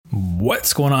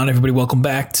What's going on, everybody? Welcome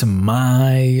back to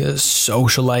My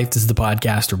Social Life. This is the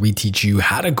podcast where we teach you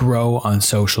how to grow on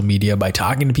social media by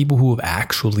talking to people who have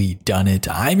actually done it.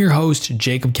 I'm your host,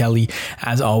 Jacob Kelly.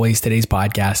 As always, today's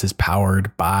podcast is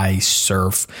powered by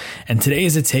Surf, and today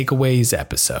is a takeaways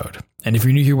episode. And if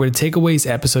you're new here, what a takeaways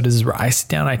episode is where I sit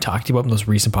down and I talk to you about the most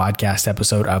recent podcast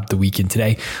episode of the week. And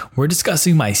today we're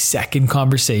discussing my second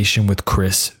conversation with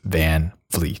Chris Van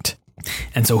Vliet.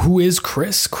 And so who is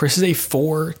Chris? Chris is a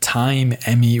 4-time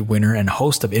Emmy winner and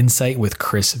host of Insight with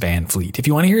Chris Van Vliet. If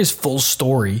you want to hear his full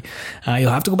story,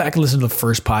 you'll have to go back and listen to the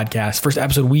first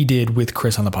episode we did with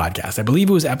Chris on the podcast. I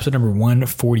believe it was episode number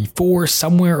 144,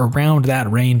 somewhere around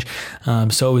that range.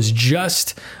 So it was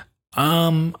just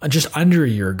under a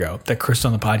year ago that Chris was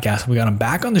on the podcast. We got him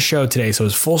back on the show today. So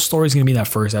his full story is going to be that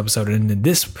first episode. And in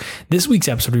this week's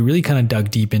episode, we really kind of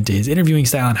dug deep into his interviewing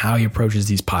style and how he approaches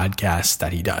these podcasts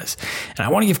that he does. And I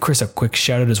want to give Chris a quick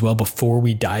shout out as well before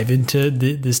we dive into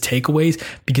this takeaways,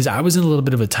 because I was in a little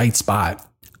bit of a tight spot.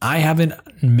 I haven't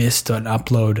missed an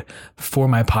upload for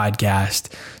my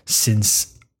podcast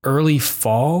since early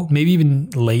fall, maybe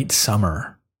even late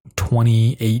summer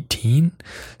 2018.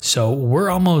 So we're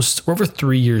over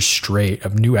 3 years straight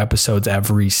of new episodes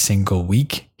every single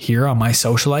week here on My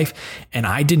Social Life. And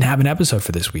I didn't have an episode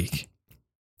for this week.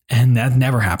 And that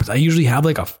never happens. I usually have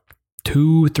like a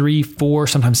 2, 3, 4,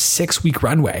 sometimes 6 week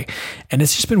runway. And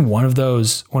it's just been one of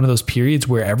those periods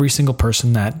where every single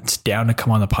person that's down to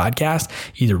come on the podcast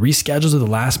either reschedules at the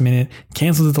last minute,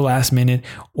 cancels at the last minute,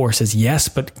 or says yes,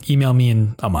 but email me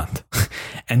in a month.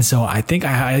 And so I think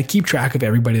I keep track of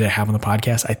everybody that I have on the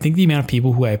podcast. I think the amount of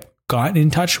people who I've gotten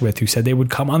in touch with who said they would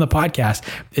come on the podcast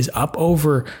is up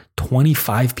over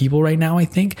 25 people right now, I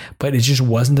think, but it just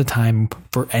wasn't the time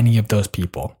for any of those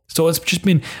people. So it's just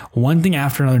been one thing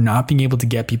after another, not being able to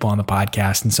get people on the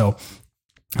podcast. And so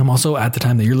I'm also, at the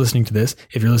time that you're listening to this,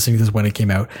 if you're listening to this when it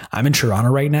came out, I'm in Toronto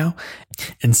right now.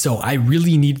 And so I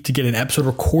really needed to get an episode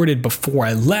recorded before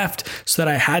I left so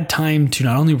that I had time to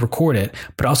not only record it,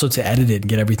 but also to edit it and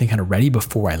get everything kind of ready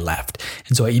before I left.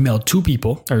 And so I emailed two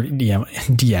people, or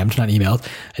DM'd, not emailed.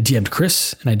 I DM'd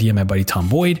Chris and I DM'd my buddy Tom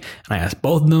Boyd. And I asked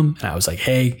both of them and I was like,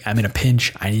 hey, I'm in a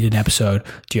pinch. I need an episode.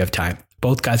 Do you have time?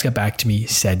 Both guys got back to me,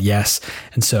 said yes.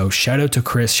 And so shout out to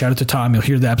Chris, shout out to Tom. You'll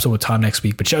hear the episode with Tom next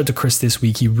week, but shout out to Chris this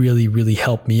week. He really, really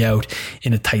helped me out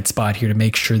in a tight spot here to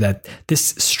make sure that this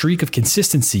streak of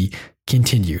consistency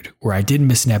continued, where I didn't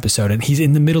miss an episode. And he's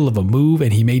in the middle of a move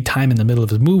and he made time in the middle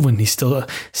of his move when he's still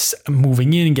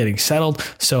moving in and getting settled.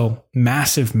 So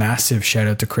massive, massive shout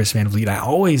out to Chris Van Vliet. I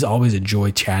always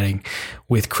enjoy chatting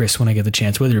with Chris when I get the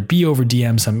chance, whether it be over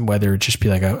DMs, whether it just be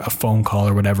like a phone call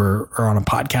or whatever, or on a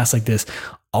podcast like this.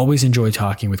 Always enjoy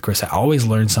talking with Chris. I always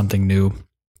learn something new.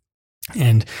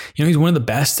 And, he's one of the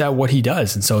best at what he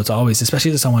does. And so it's always,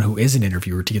 especially to someone who is an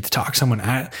interviewer, to get to talk to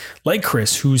someone like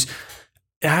Chris, who's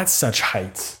at such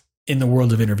heights in the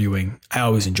world of interviewing. I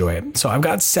always enjoy it. So I've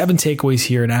got 7 takeaways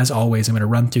here. And as always, I'm going to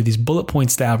run through these bullet point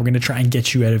style. We're going to try and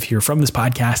get you out of here from this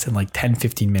podcast in like 10,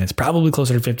 15 minutes, probably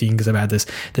closer to 15, because I've had this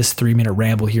 3-minute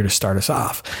ramble here to start us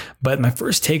off. But my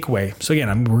first takeaway. So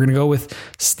again, we're going to go with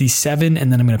these 7,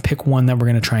 and then I'm going to pick one that we're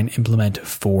going to try and implement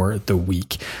for the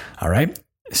week. All right.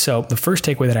 So the first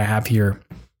takeaway that I have here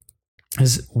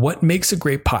is what makes a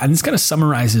great pod. And this kind of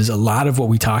summarizes a lot of what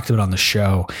we talked about on the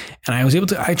show. And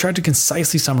I tried to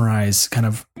concisely summarize kind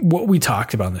of what we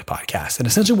talked about in the podcast. And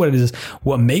essentially what it is,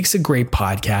 what makes a great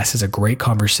podcast is a great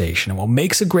conversation. And what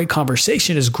makes a great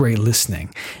conversation is great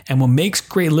listening. And what makes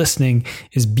great listening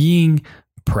is being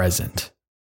present.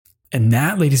 And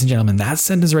that, ladies and gentlemen, that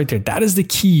sentence right there, that is the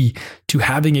key to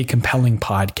having a compelling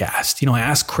podcast. I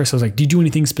asked Chris, I was like, do you do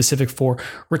anything specific for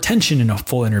retention in a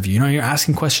full interview? You're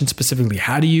asking questions specifically.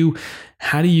 How do you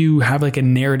have like a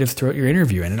narrative throughout your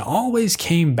interview? And it always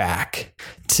came back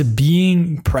to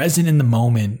being present in the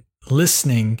moment,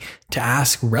 listening to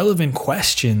ask relevant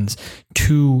questions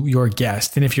to your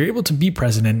guest. And if you're able to be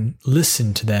present and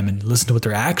listen to them and listen to what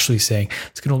they're actually saying,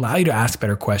 it's going to allow you to ask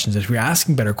better questions. If you're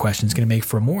asking better questions, it's going to make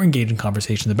for a more engaging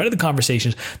conversation. The better the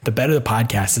conversation is, the better the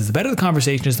podcast is. The better the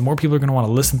conversation is, the more people are going to want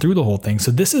to listen through the whole thing.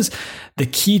 So this is the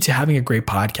key to having a great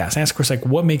podcast. I asked Chris,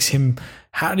 what makes him,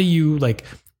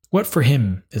 what for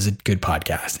him is a good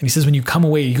podcast? And he says, when you come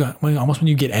away, when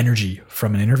you get energy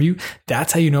from an interview,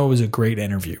 that's how you know it was a great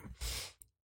interview.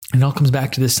 And it all comes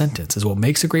back to this sentence: is what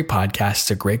makes a great podcast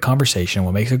is a great conversation.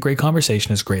 What makes a great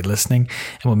conversation is great listening.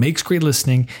 And what makes great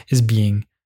listening is being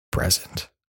present.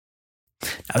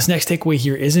 Now, this next takeaway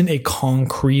here isn't a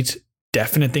concrete,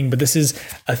 definite thing, but this is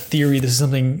a theory. This is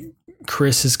something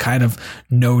Chris has kind of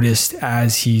noticed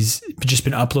as he's just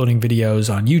been uploading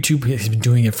videos on YouTube. He's been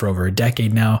doing it for over a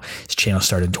decade now. His channel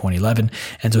started in 2011.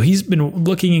 And so he's been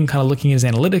looking at his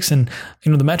analytics, and,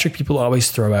 the metric people always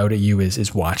throw out at you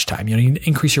is watch time. You need to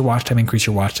increase your watch time, increase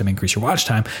your watch time, increase your watch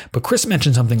time. But Chris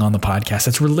mentioned something on the podcast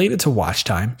that's related to watch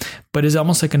time, but is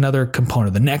almost like another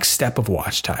component, the next step of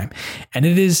watch time. And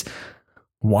it is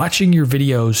watching your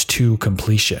videos to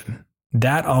completion.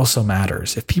 That also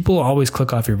matters. If people always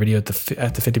click off your video at the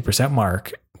 50%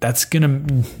 mark, that's going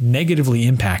to negatively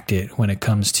impact it when it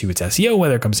comes to its SEO,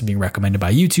 whether it comes to being recommended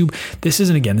by YouTube. This is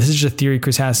just a theory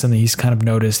Chris has, something he's kind of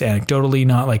noticed anecdotally,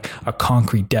 not like a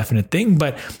concrete definite thing,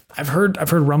 but I've heard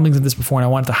rumblings of this before, and I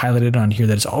wanted to highlight it on here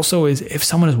that it's also is if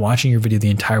someone is watching your video the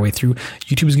entire way through,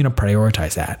 YouTube is going to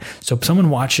prioritize that. So if someone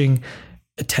watching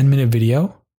a 10-minute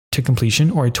video to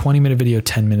completion or a 20-minute video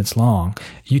 10 minutes long,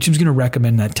 YouTube's going to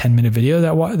recommend that 10-minute video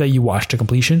that you watch to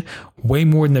completion way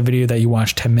more than the video that you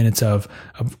watch 10 minutes of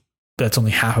that's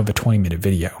only half of a 20-minute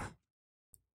video.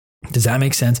 Does that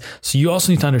make sense? So you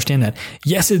also need to understand that,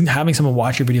 yes, having someone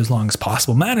watch your video as long as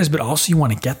possible matters, but also you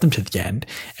want to get them to the end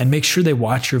and make sure they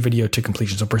watch your video to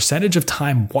completion. So percentage of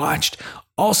time watched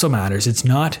also matters. It's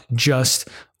not just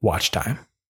watch time.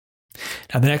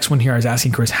 Now, the next one here, I was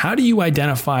asking Chris, how do you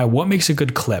identify what makes a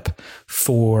good clip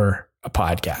for a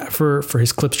podcast, for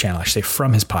his clips channel, I should say,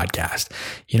 from his podcast?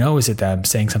 Is it them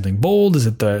saying something bold? Is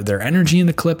it their energy in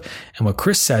the clip? And what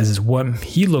Chris says is what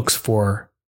he looks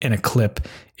for in a clip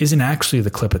isn't actually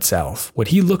the clip itself. What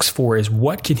he looks for is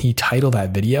what can he title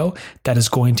that video that is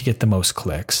going to get the most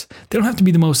clicks. They don't have to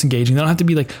be the most engaging. They don't have to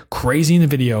be like crazy in the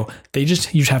video. You just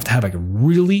have to have like a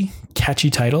really catchy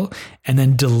title and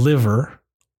then deliver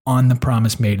on the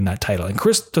promise made in that title. And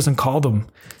Chris doesn't call them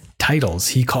titles.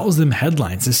 He calls them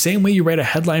headlines. The same way you write a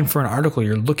headline for an article,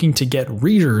 you're looking to get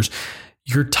readers.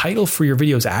 Your title for your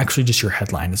video is actually just your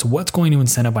headline. It's what's going to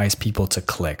incentivize people to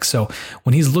click. So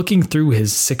when he's looking through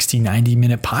his 60,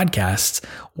 90-minute podcasts,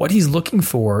 what he's looking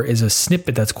for is a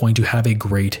snippet that's going to have a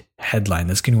great headline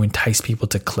that's going to entice people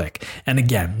to click. And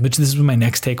again, which this is my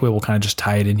next takeaway, we'll kind of just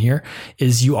tie it in here,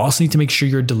 is you also need to make sure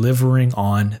you're delivering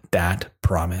on that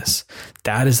promise.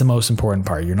 That is the most important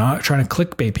part. You're not trying to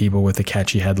clickbait people with a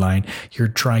catchy headline. You're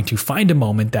trying to find a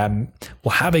moment that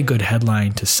will have a good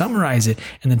headline to summarize it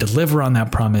and then deliver on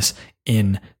that promise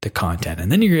in the content.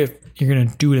 And then you're going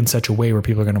to do it in such a way where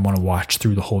people are going to want to watch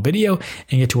through the whole video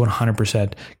and get to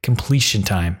 100% completion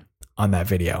time on that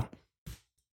video.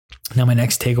 Now, my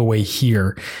next takeaway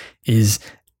here is,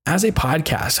 as a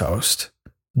podcast host,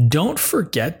 don't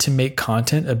forget to make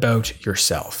content about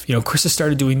yourself. Chris has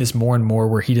started doing this more and more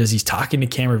where he's talking to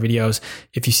camera videos.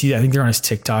 If you see, I think they're on his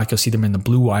TikTok, you'll see them in the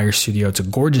Blue Wire studio. It's a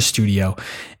gorgeous studio.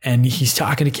 And he's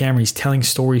talking to camera. He's telling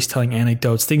stories, telling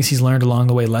anecdotes, things he's learned along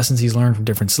the way, lessons he's learned from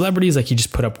different celebrities. Like he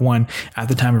just put up one at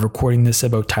the time of recording this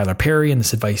about Tyler Perry and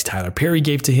this advice Tyler Perry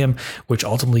gave to him, which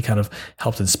ultimately kind of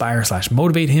helped inspire /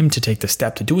 motivate him to take the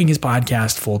step to doing his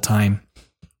podcast full time.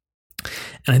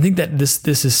 And I think that this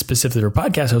is specifically for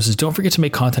podcast hosts, is don't forget to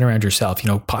make content around yourself.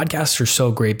 Podcasts are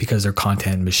so great because they're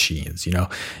content machines.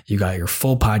 You got your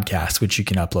full podcast, which you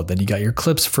can upload. Then you got your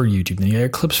clips for YouTube. Then you got your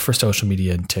clips for social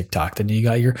media and TikTok. Then you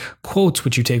got your quotes,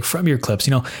 which you take from your clips.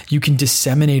 You can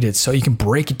disseminate it so you can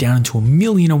break it down into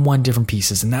 1,000,001 different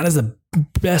pieces. And that is the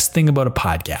best thing about a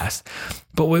podcast.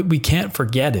 But what we can't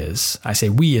forget is, I say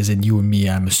we as in you and me,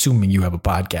 I'm assuming you have a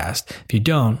podcast. If you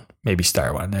don't, maybe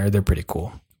start one. They're pretty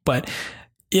cool. But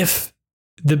if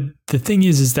the thing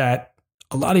is that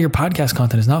a lot of your podcast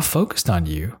content is not focused on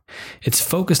you, it's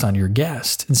focused on your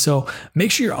guest. And so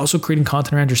make sure you're also creating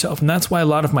content around yourself. And that's why a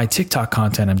lot of my TikTok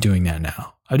content, I'm doing that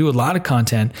now. I do a lot of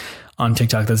content on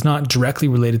TikTok that's not directly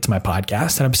related to my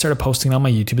podcast. And I've started posting on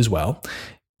my YouTube as well.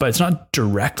 But it's not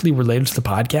directly related to the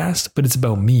podcast, but it's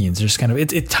about me. And just kind of,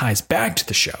 it ties back to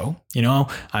the show.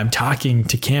 I'm talking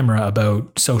to camera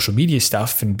about social media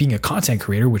stuff and being a content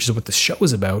creator, which is what the show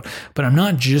is about. But I'm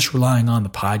not just relying on the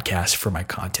podcast for my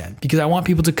content because I want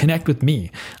people to connect with me.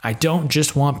 I don't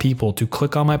just want people to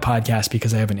click on my podcast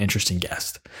because I have an interesting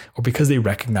guest or because they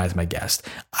recognize my guest.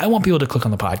 I want people to click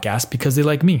on the podcast because they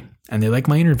like me and they like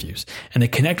my interviews and they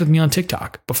connect with me on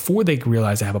TikTok before they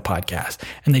realize I have a podcast,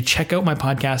 and they check out my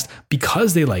podcast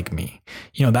because they like me.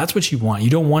 That's what you want. You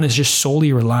don't want to just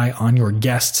solely rely on your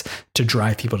guests to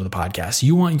drive people to the podcast.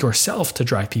 You want yourself to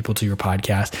drive people to your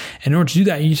podcast. And in order to do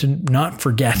that, you need to not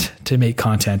forget to make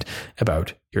content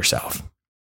about yourself.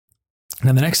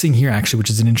 Now, the next thing here, actually, which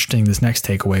is this next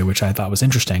takeaway, which I thought was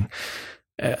interesting.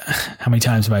 How many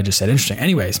times have I just said interesting?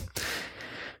 Anyways,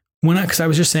 because I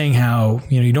was just saying how,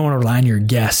 you don't want to rely on your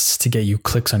guests to get you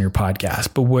clicks on your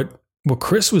podcast. But what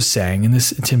Chris was saying, and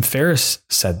Tim Ferriss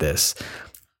said this,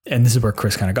 and this is where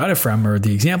Chris kind of got it from, or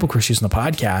the example Chris used on the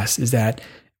podcast, is that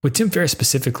with Tim Ferriss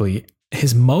specifically,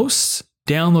 his most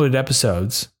downloaded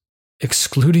episodes,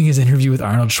 excluding his interview with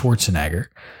Arnold Schwarzenegger,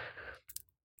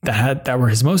 that were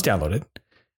his most downloaded,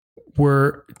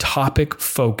 were topic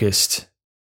focused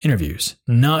interviews.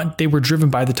 They were driven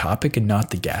by the topic and not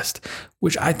the guest,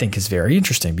 which I think is very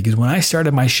interesting, because when I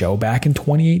started my show back in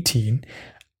 2018,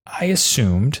 I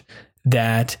assumed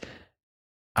that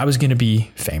I was going to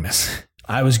be famous.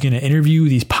 I was going to interview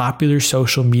these popular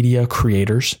social media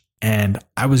creators, and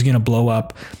I was going to blow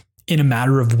up in a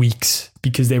matter of weeks,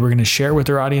 because they were going to share with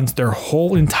their audience. Their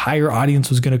whole entire audience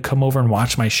was going to come over and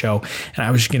watch my show. And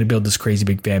I was just going to build this crazy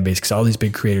big fan base, because all these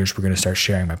big creators were going to start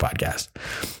sharing my podcast.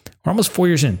 We're almost 4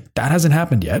 years in. That hasn't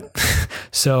happened yet.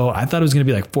 So I thought it was going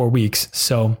to be like 4 weeks.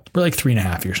 So we're like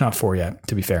 3.5 years, not 4 yet,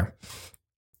 to be fair.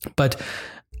 But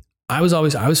I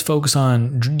was focused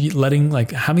on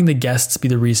having the guests be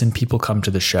the reason people come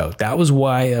to the show. That was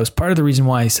part of the reason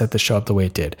why I set the show up the way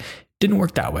it did. It didn't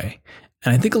work that way.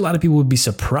 And I think a lot of people would be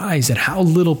surprised at how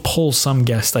little pull some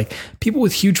guests, like people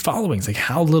with huge followings, like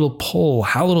how little pull,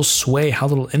 how little sway, how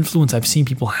little influence I've seen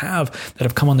people have that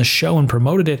have come on the show and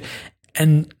promoted it.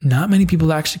 And not many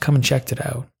people actually come and checked it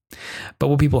out. But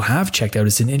what people have checked out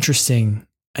is an interesting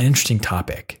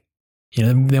topic.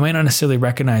 They might not necessarily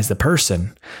recognize the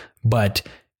person, but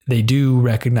they do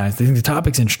recognize, they think the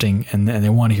topic's interesting, and they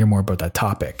want to hear more about that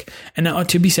topic. And now,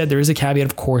 to be said, there is a caveat.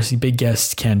 Of course, the big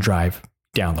guests can drive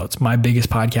downloads. My biggest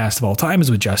podcast of all time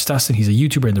is with Just Dustin. He's a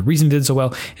YouTuber, and the reason he did so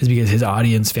well is because his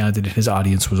audience found it and his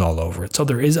audience was all over it. So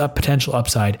there is a potential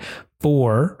upside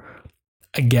for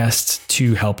a guest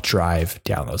to help drive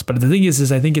downloads. But the thing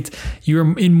is I think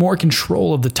you're in more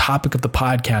control of the topic of the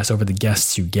podcast over the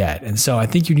guests you get. And so I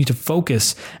think you need to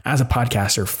focus as a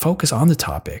podcaster, focus on the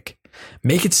topic.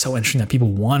 Make it so interesting that people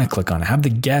want to click on it. Have the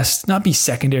guest not be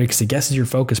secondary because the guest is your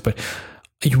focus, but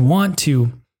you want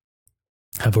to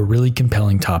have a really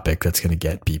compelling topic that's going to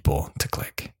get people to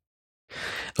click.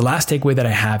 The last takeaway that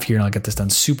I have here, and I'll get this done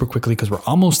super quickly because we're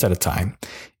almost out of time,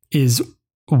 is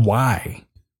why.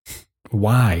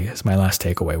 Why is my last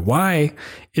takeaway. Why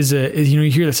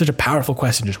you hear that's such a powerful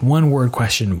question, just one word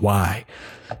question, why?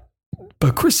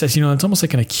 But Chris says, it's almost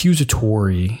like an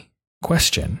accusatory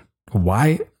question.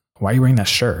 Why are you wearing that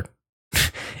shirt?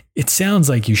 It sounds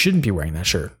like you shouldn't be wearing that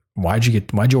shirt. Why'd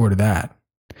you order that?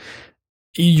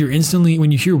 You're instantly,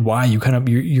 when you hear why, you're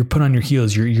put on your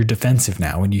heels. You're defensive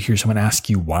now when you hear someone ask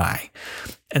you why.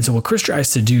 And so what Chris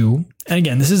tries to do, and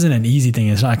again, this isn't an easy thing.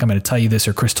 It's not like I'm going to tell you this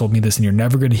or Chris told me this, and you're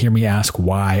never going to hear me ask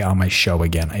why on my show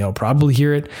again. You'll probably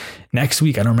hear it next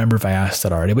week. I don't remember if I asked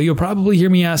that already, but you'll probably hear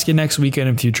me ask it next week and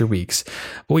in future weeks.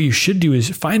 But what you should do is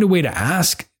find a way to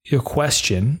ask your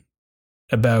question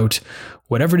about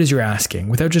whatever it is you're asking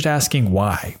without just asking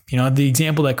why. The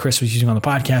example that Chris was using on the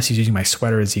podcast, he's using my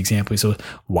sweater as the example. So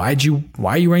why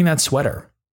are you wearing that sweater?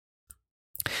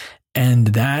 And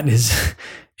that is,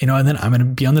 and then I'm going to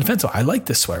be on the defense. So I like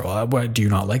this sweater. Well, do you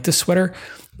not like this sweater?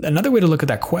 Another way to look at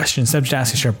that question, instead of just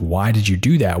asking straight up, why did you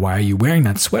do that? Why are you wearing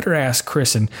that sweater? I asked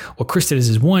Chris, and what Chris did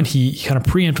is one, he kind of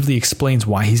preemptively explains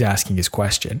why he's asking his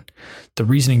question, the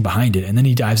reasoning behind it, and then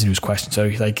he dives into his question.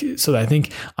 So I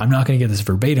think I'm not going to get this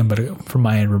verbatim, but from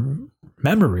my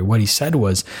memory, what he said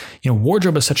was,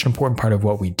 wardrobe is such an important part of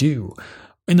what we do.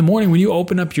 In the morning, when you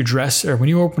open up your dresser, or when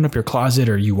you open up your closet,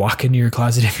 or you walk into your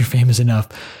closet if you're famous enough,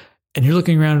 and you're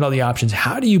looking around at all the options,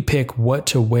 how do you pick what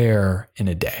to wear in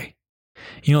a day?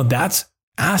 That's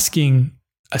asking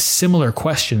a similar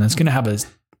question that's going to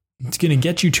it's going to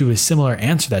get you to a similar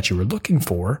answer that you were looking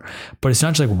for, but it's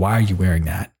not just like, why are you wearing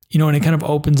that? And it kind of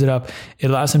opens it up. It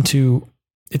allows them to,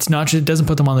 it doesn't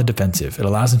put them on the defensive. It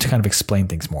allows them to kind of explain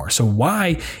things more. So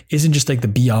why isn't just like the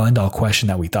be all end all question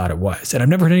that we thought it was. And I've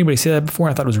never heard anybody say that before.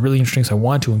 I thought it was really interesting. So I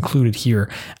wanted to include it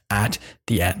here at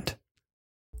the end.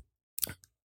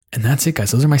 And that's it,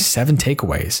 guys. Those are my 7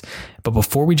 takeaways. But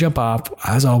before we jump off,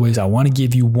 as always, I want to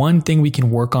give you one thing we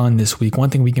can work on this week, one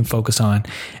thing we can focus on,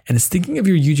 and it's thinking of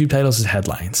your YouTube titles as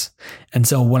headlines. And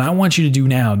so what I want you to do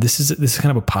now, this is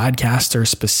kind of a podcaster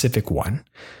specific one.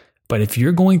 But if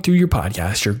you're going through your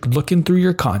podcast, you're looking through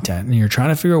your content and you're trying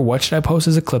to figure out what should I post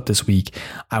as a clip this week,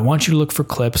 I want you to look for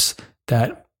clips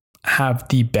that have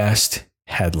the best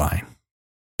headline.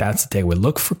 That's the takeaway.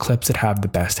 Look for clips that have the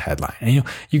best headline. And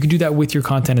you can do that with your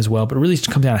content as well, but it really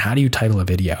just comes down to how do you title a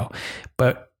video.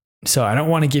 But so I don't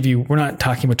want to we're not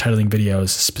talking about titling videos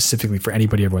specifically for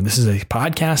anybody, everyone. This is a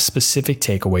podcast specific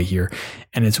takeaway here.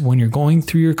 And it's when you're going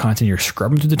through your content, you're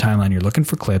scrubbing through the timeline, you're looking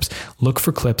for clips, look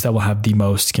for clips that will have the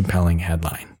most compelling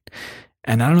headline.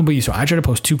 And I don't know about you, so I try to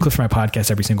post 2 clips for my podcast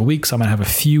every single week. So I'm going to have a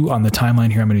few on the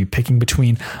timeline here I'm going to be picking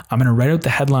between. I'm going to write out the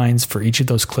headlines for each of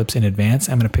those clips in advance.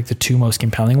 I'm going to pick the 2 most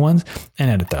compelling ones and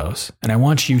edit those. And I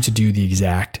want you to do the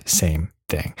exact same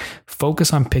thing.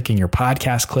 Focus on picking your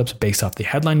podcast clips based off the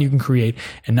headline you can create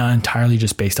and not entirely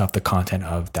just based off the content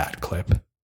of that clip.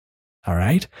 All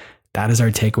right. That is our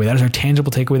takeaway. That is our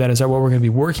tangible takeaway. That is what we're going to be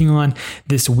working on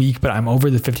this week, but I'm over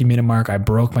the 50-minute mark. I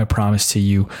broke my promise to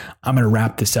you. I'm going to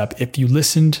wrap this up. If you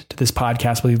listened to this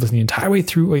podcast, whether you listened the entire way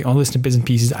through or you only listen to bits and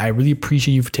pieces, I really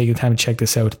appreciate you for taking the time to check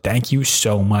this out. Thank you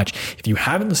so much. If you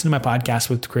haven't listened to my podcast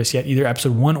with Chris yet, either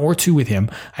episode 1 or 2 with him,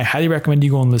 I highly recommend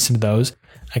you go and listen to those.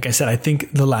 Like I said, I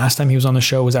think the last time he was on the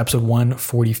show was episode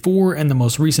 144, and the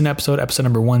most recent episode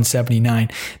number 179,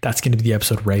 that's going to be the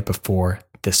episode right before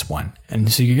this one.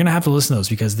 And so you're going to have to listen to those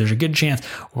because there's a good chance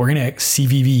we're going to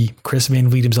see Chris Van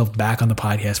Vliet himself back on the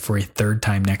podcast for a 3rd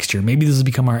time next year. Maybe this will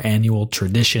become our annual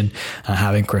tradition,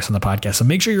 having Chris on the podcast. So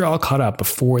make sure you're all caught up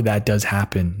before that does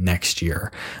happen next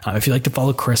year. If you'd like to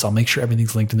follow Chris, I'll make sure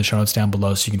everything's linked in the show notes down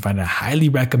below so you can find it. I highly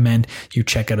recommend you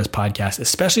check out his podcast,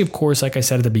 especially, of course, like I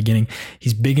said at the beginning,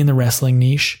 he's big in the wrestling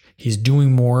niche. He's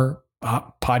doing more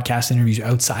podcast interviews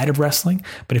outside of wrestling.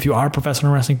 But if you are a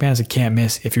professional wrestling fan, it's a can't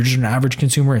miss. If you're just an average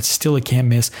consumer, it's still a can't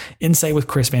miss. Insight with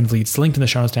Chris Van Vliet. It's linked in the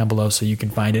show notes down below so you can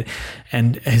find it.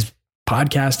 And his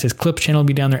podcast, his clips channel will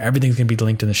be down there. Everything's going to be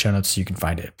linked in the show notes so you can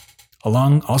find it.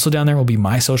 Also down there will be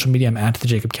my social media. I'm at the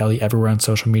Jacob Kelly everywhere on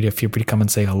social media. Feel free to come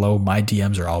and say hello. My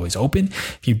DMs are always open.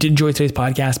 If you did enjoy today's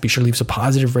podcast, be sure to leave us a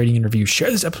positive rating and review. Share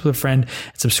this episode with a friend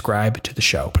and subscribe to the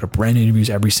show. Put up brand new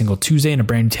interviews every single Tuesday, and a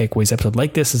brand new takeaways episode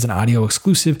like this is an audio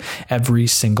exclusive every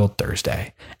single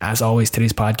Thursday. As always,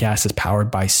 today's podcast is powered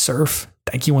by Surf.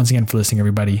 Thank you once again for listening,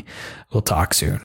 everybody. We'll talk soon.